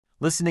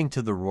Listening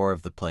to the roar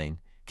of the plane,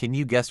 can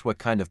you guess what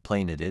kind of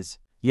plane it is?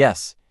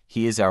 Yes,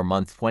 he is our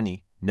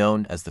Y-20,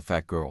 known as the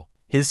Fat Girl.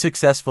 His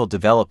successful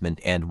development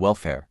and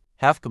welfare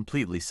have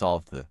completely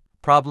solved the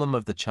problem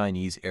of the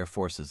Chinese Air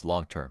Force's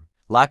long-term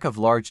lack of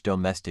large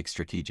domestic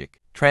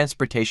strategic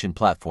transportation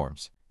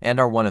platforms, and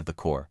are one of the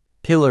core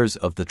pillars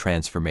of the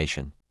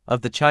transformation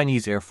of the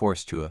Chinese Air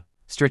Force to a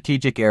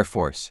strategic air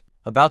force.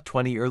 About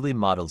 20 early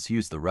models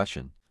use the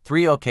Russian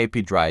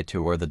 3OKP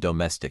Dry-2 or the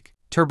domestic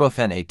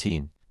Turbofan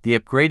 18. The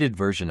upgraded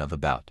version of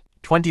about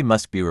 20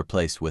 must be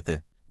replaced with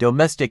a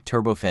domestic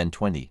Turbofan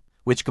 20,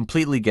 which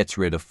completely gets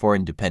rid of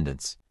foreign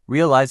dependence,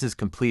 realizes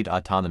complete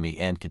autonomy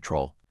and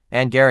control,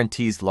 and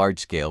guarantees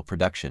large-scale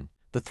production.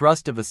 The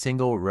thrust of a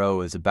single row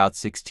is about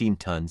 16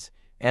 tons,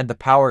 and the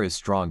power is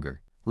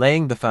stronger,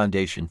 laying the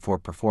foundation for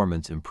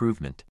performance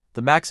improvement.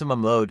 The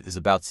maximum load is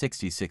about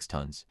 66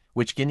 tons,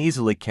 which can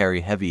easily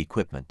carry heavy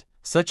equipment,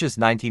 such as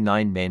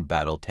 99 main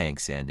battle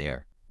tanks and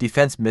air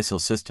defense missile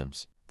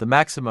systems. The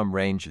maximum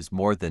range is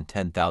more than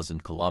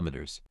 10,000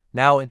 kilometers.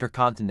 Now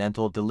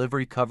intercontinental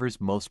delivery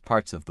covers most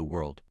parts of the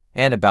world,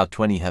 and about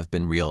 20 have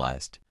been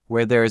realized.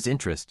 Where there is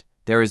interest,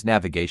 there is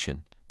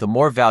navigation. The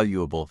more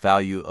valuable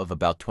value of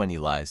about 20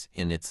 lies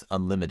in its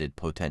unlimited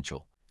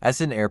potential as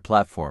an air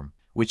platform,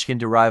 which can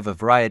derive a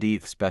variety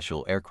of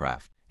special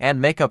aircraft and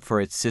make up for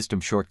its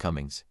system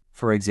shortcomings.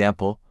 For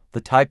example,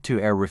 the Type 2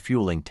 air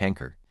refueling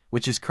tanker,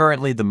 which is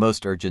currently the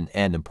most urgent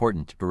and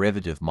important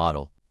derivative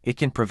model. It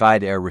can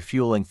provide air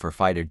refueling for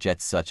fighter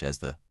jets such as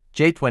the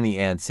Y-20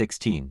 and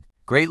 16,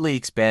 greatly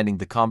expanding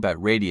the combat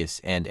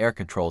radius and air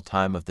control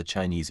time of the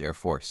Chinese Air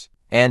Force,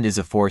 and is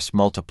a force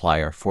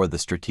multiplier for the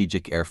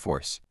Strategic Air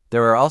Force.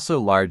 There are also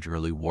large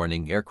early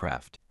warning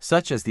aircraft,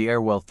 such as the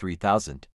Airwell 3000,